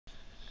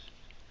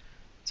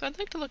So I'd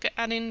like to look at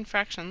adding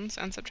fractions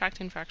and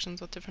subtracting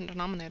fractions with different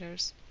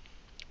denominators.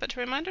 But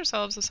to remind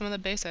ourselves of some of the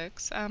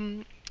basics,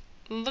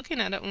 looking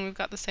at it when we've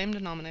got the same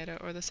denominator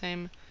or the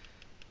same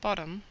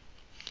bottom,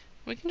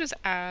 we can just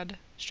add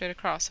straight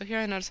across. So here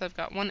I notice I've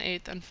got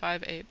 1/8 and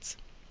 5/8.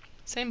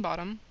 Same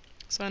bottom,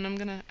 so then I'm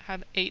going to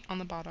have 8 on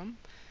the bottom.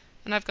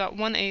 And I've got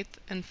 1/8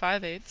 and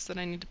 5/8 that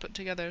I need to put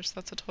together, so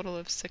that's a total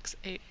of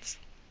 6/8.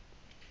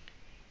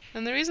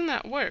 And the reason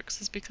that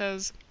works is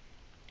because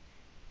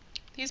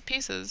these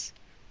pieces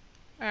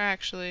are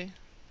actually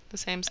the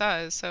same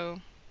size.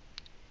 So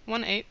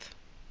 1/8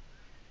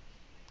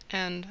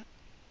 and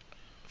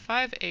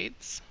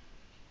 5/8,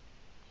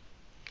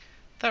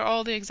 they're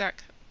all the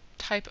exact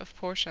type of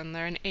portion.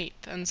 They're an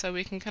eighth, and so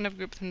we can kind of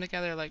group them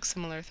together like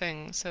similar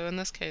things. So in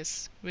this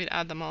case, we'd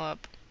add them all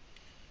up,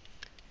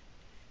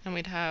 and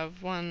we'd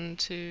have 1,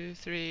 2,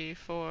 3,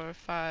 4,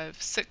 5,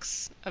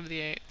 6 of the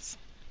eighths.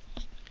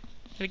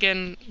 And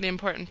again, the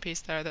important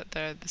piece there that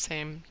they're the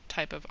same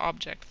type of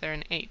object. They're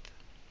an eighth.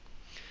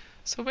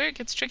 So where it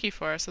gets tricky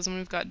for us is when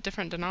we've got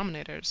different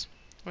denominators,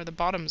 where the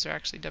bottoms are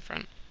actually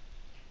different.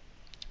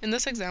 In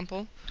this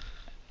example,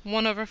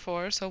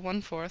 1/4, so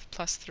 1/4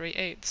 plus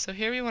 3/8. So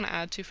here we want to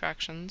add two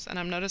fractions, and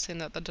I'm noticing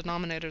that the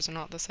denominators are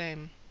not the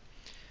same.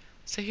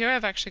 So here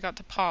I've actually got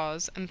to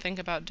pause and think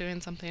about doing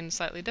something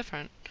slightly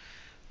different,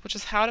 which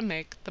is how to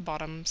make the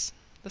bottoms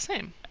the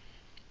same.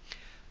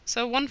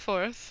 So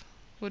 1/4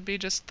 would be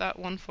just that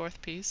 1/4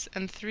 piece,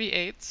 and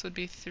 3/8 would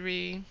be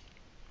 3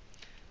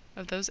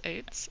 of those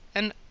eighths.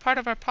 And part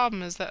of our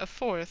problem is that a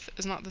fourth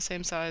is not the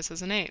same size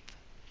as an eighth.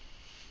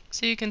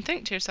 So you can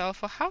think to yourself,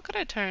 well, how could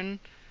I turn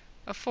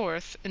a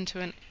fourth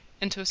into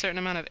a certain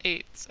amount of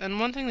eighths? And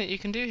one thing that you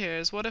can do here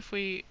is, what if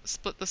we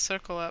split the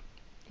circle up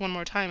one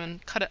more time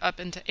and cut it up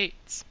into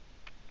eighths?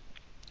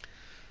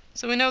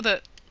 So we know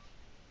that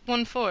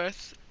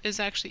 1/4 is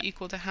actually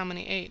equal to how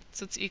many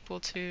eighths? It's equal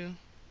to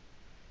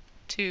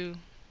 2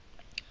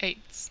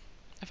 eighths.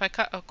 If I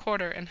cut a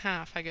quarter in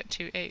half, I get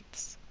 2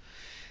 eighths.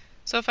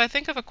 So if I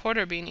think of a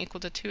quarter being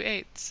equal to 2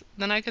 eighths,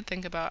 then I could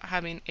think about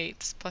having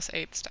eighths plus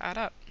eighths to add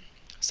up.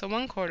 So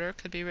 1/4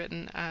 could be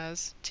written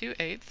as 2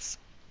 eighths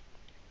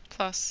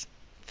plus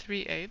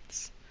 3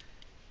 eighths,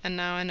 and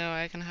now I know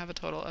I can have a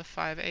total of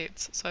 5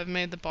 eighths. So I've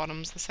made the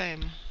bottoms the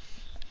same.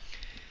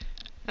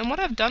 And what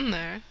I've done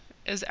there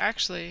is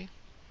actually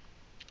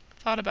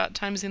thought about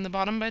timesing the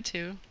bottom by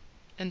 2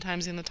 and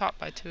timesing the top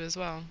by 2 as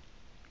well.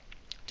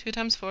 2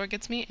 times 4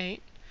 gets me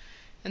 8,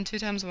 and 2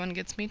 times 1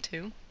 gets me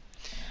 2.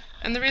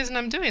 And the reason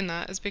I'm doing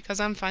that is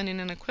because I'm finding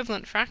an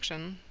equivalent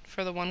fraction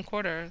for the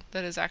 1/4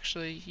 that is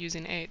actually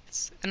using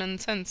eighths. And in a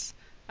sense,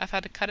 I've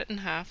had to cut it in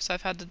half, so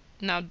I've had to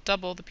now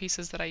double the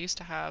pieces that I used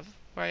to have.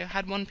 Where I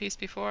had one piece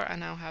before, I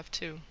now have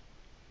 2.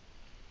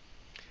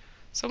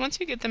 So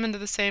once you get them into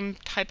the same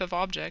type of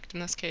object,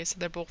 in this case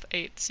they're both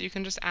eighths, you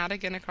can just add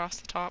again across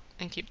the top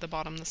and keep the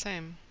bottom the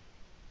same.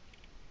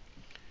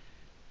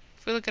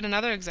 If we look at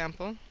another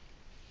example,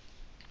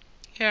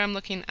 here I'm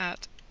looking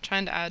at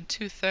trying to add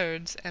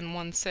 2/3 and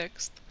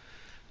 1/6.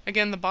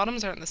 Again, the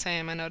bottoms aren't the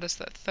same. I notice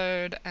that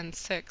 1/3 and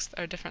 1/6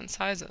 are different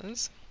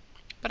sizes.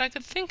 But I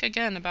could think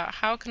again about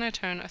how can I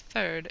turn a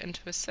 1/3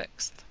 into a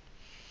 1/6.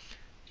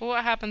 Well,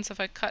 what happens if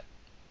I cut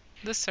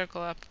this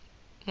circle up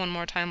one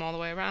more time all the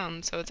way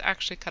around, so it's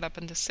actually cut up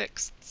into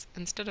 1/6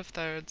 instead of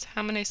thirds?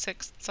 How many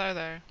 1/6 are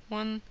there?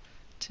 1,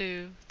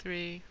 2,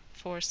 3,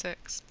 4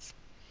 1/6.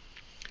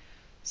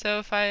 So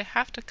if I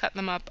have to cut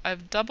them up,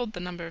 I've doubled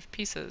the number of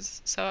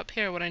pieces. So up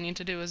here what I need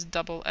to do is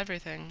double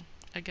everything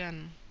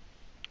again.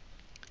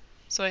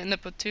 So I end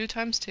up with 2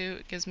 times 2,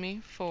 it gives me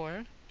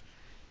 4,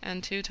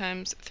 and 2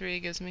 times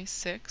 3 gives me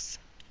 6,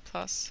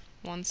 plus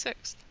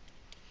 1/6.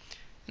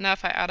 Now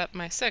if I add up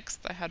my 6th,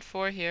 I had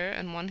 4 here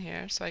and 1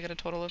 here, so I get a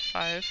total of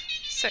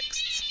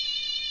 5/6.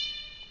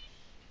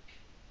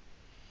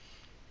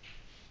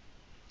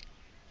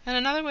 And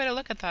another way to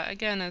look at that,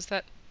 again, is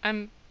that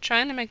I'm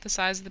trying to make the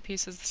size of the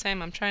pieces the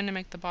same. I'm trying to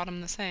make the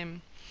bottom the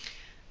same.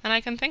 And I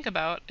can think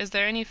about, is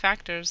there any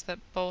factors that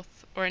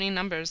both, or any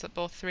numbers that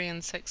both 3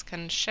 and 6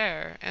 can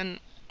share? And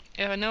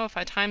I know if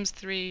I times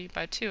 3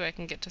 by 2, I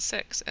can get to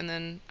 6, and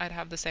then I'd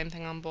have the same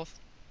thing on both,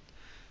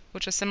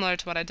 which is similar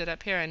to what I did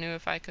up here. I knew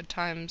if I could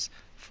times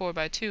 4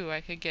 by 2,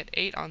 I could get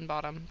 8 on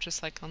bottom,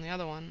 just like on the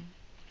other one.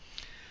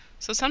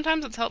 So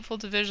sometimes it's helpful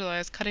to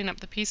visualize cutting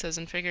up the pieces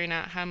and figuring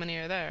out how many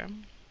are there.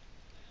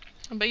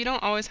 But you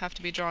don't always have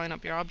to be drawing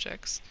up your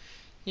objects.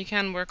 You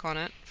can work on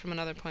it from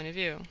another point of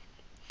view.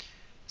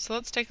 So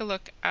let's take a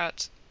look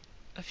at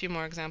a few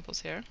more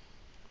examples here.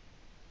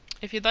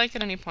 If you'd like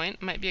at any point,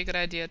 it might be a good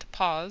idea to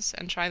pause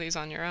and try these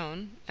on your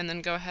own, and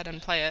then go ahead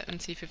and play it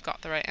and see if you've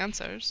got the right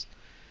answers.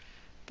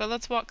 But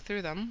let's walk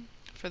through them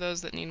for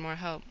those that need more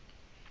help.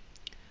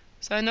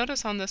 So I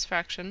notice on this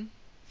fraction,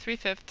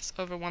 3/5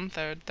 over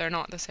 1/3, they're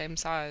not the same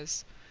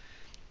size.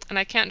 And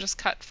I can't just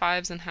cut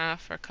 5s in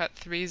half or cut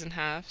 3s in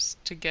halves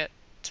to get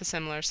to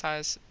similar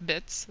size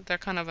bits. They're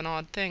kind of an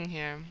odd thing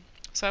here.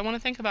 So I want to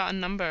think about a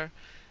number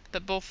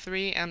that both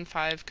 3 and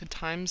 5 could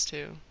times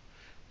to,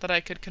 that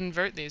I could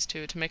convert these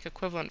two to make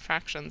equivalent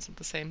fractions at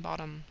the same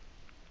bottom.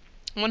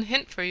 One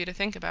hint for you to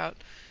think about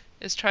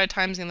is try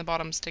timesing the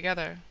bottoms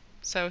together.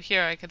 So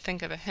here I could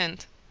think of a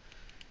hint.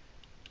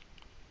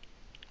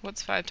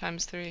 What's 5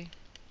 times 3?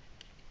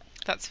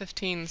 That's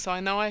 15, so I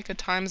know I could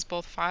times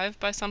both 5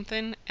 by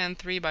something and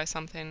 3 by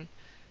something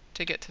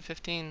to get to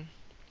 15.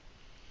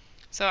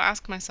 So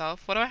ask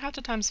myself, what do I have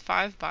to times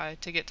 5 by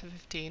to get to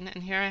 15?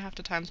 And here I have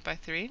to times by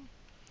 3.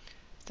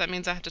 So that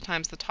means I have to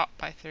times the top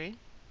by 3.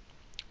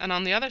 And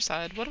on the other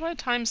side, what do I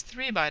times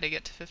 3 by to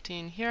get to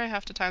 15? Here I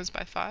have to times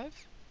by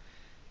 5.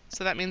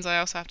 So that means I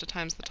also have to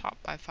times the top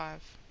by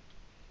 5.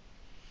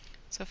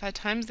 So if I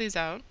times these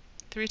out,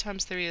 3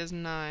 times 3 is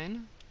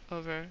 9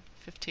 over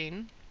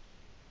 15,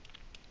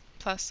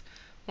 plus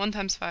 1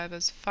 times 5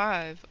 is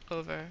 5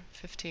 over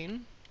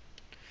 15.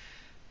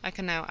 I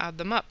can now add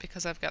them up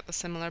because I've got the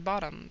similar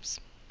bottoms.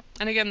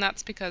 And again,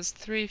 that's because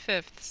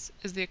 3/5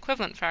 is the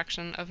equivalent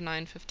fraction of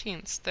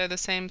 9/15. They're the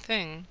same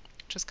thing,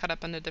 just cut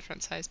up into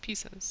different size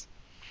pieces.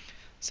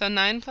 So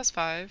 9 plus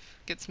 5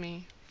 gets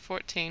me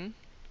 14/5.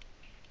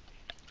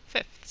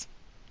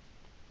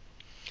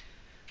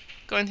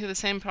 Going through the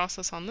same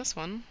process on this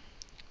one,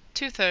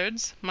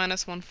 2/3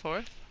 minus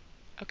 1/4.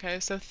 Okay,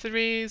 so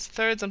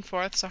thirds and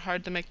fourths are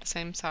hard to make the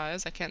same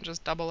size. I can't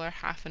just double or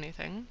half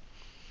anything.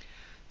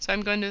 So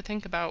I'm going to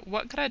think about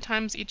what could I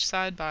times each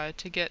side by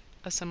to get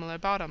a similar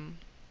bottom.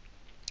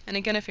 And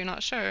again, if you're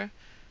not sure,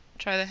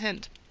 try the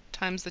hint.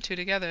 Times the two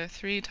together.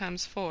 3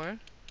 times 4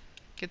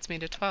 gets me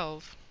to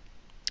 12.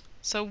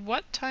 So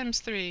what times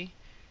 3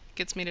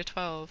 gets me to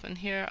 12? And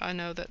here I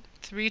know that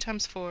 3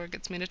 times 4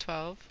 gets me to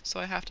 12,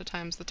 so I have to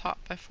times the top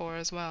by 4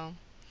 as well.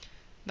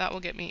 That will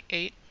get me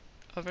 8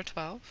 over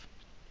 12.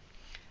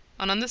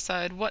 And on this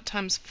side, what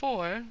times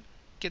 4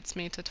 gets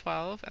me to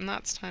 12? And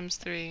that's times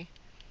 3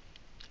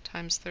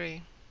 times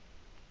 3.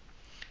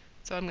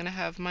 So I'm going to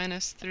have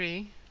minus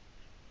 3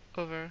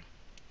 over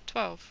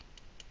 12.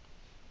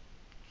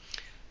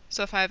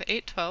 So if I have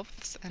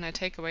 8/12 and I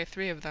take away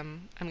 3 of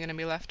them, I'm going to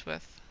be left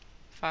with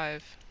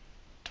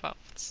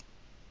 5/12.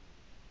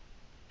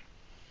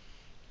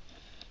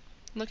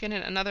 Looking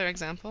at another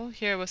example,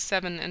 here with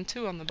 7 and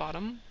 2 on the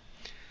bottom.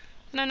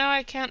 And I know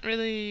I can't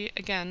really,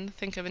 again,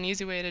 think of an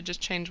easy way to just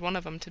change one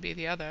of them to be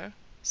the other,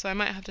 so I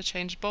might have to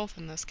change both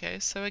in this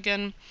case. So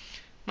again,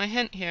 my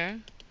hint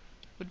here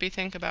would be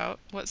think about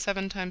what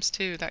 7 times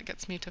 2, that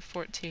gets me to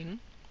 14.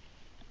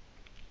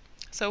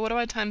 So what do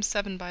I times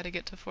 7 by to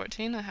get to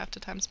 14? I have to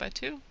times by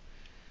 2.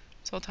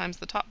 So I'll times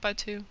the top by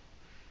 2.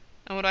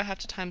 And what do I have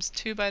to times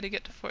 2 by to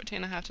get to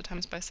 14? I have to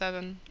times by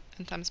 7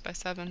 and times by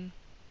 7.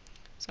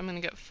 So I'm going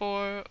to get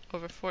 4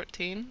 over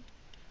 14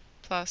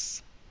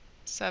 plus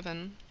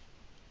 7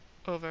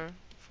 over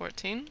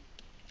 14.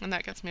 And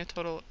that gets me a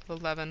total of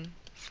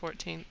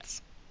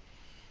 11/14.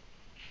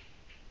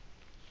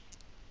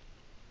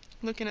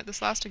 Looking at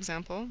this last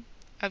example,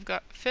 I've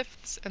got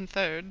fifths and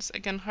thirds,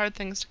 again hard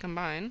things to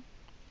combine,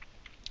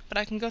 but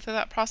I can go through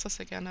that process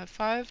again. I have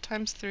 5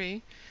 times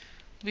 3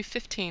 will be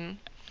 15.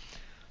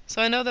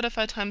 So I know that if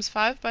I times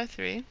 5 by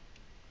 3,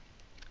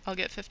 I'll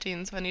get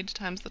 15, so I need to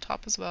times the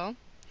top as well.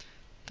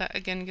 That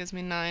again gives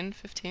me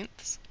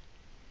 9/15.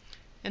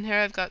 And here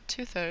I've got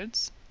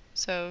 2/3,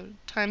 so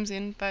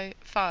timesing by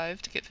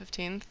 5 to get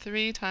 15.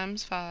 3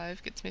 times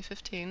 5 gets me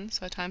 15,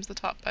 so I times the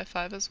top by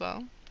 5 as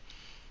well.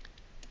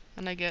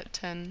 And I get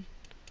 10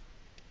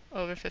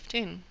 over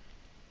 15.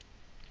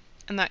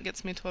 And that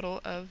gets me a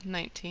total of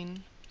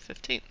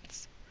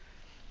 19/15.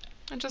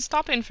 And just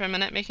stopping for a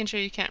minute, making sure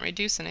you can't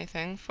reduce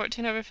anything.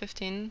 14 over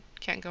 15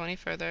 can't go any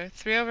further.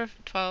 5 over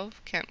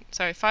 12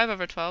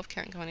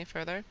 can't go any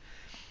further.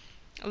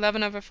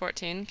 11 over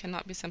 14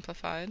 cannot be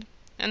simplified.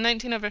 And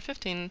 19 over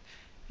 15,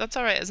 that's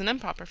alright as an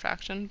improper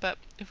fraction, but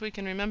if we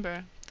can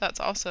remember, that's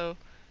also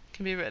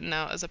can be written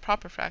out as a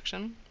proper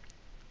fraction.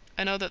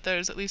 I know that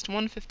there's at least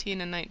one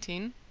 15 in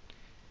 19,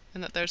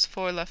 and that there's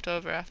 4 left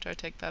over after I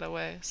take that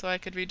away, so I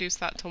could reduce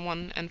that to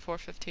 1 and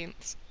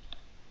 4/15.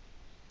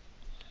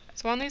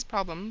 So on these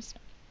problems,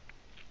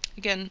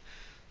 again,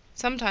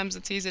 sometimes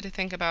it's easy to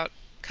think about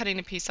cutting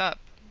a piece up,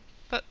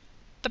 but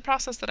the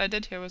process that I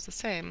did here was the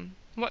same.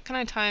 What can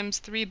I times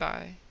 3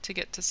 by to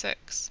get to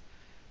 6?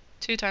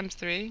 2 times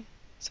 3,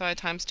 so I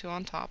times 2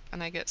 on top,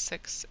 and I get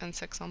 6 and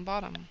 6 on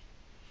bottom.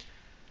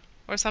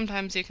 Or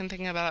sometimes you can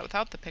think about it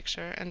without the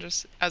picture and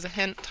just, as a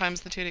hint,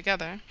 times the two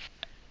together.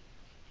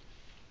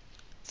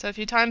 So if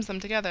you times them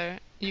together,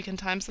 you can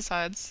times the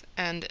sides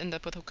and end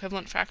up with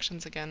equivalent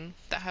fractions again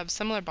that have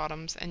similar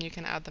bottoms, and you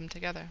can add them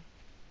together.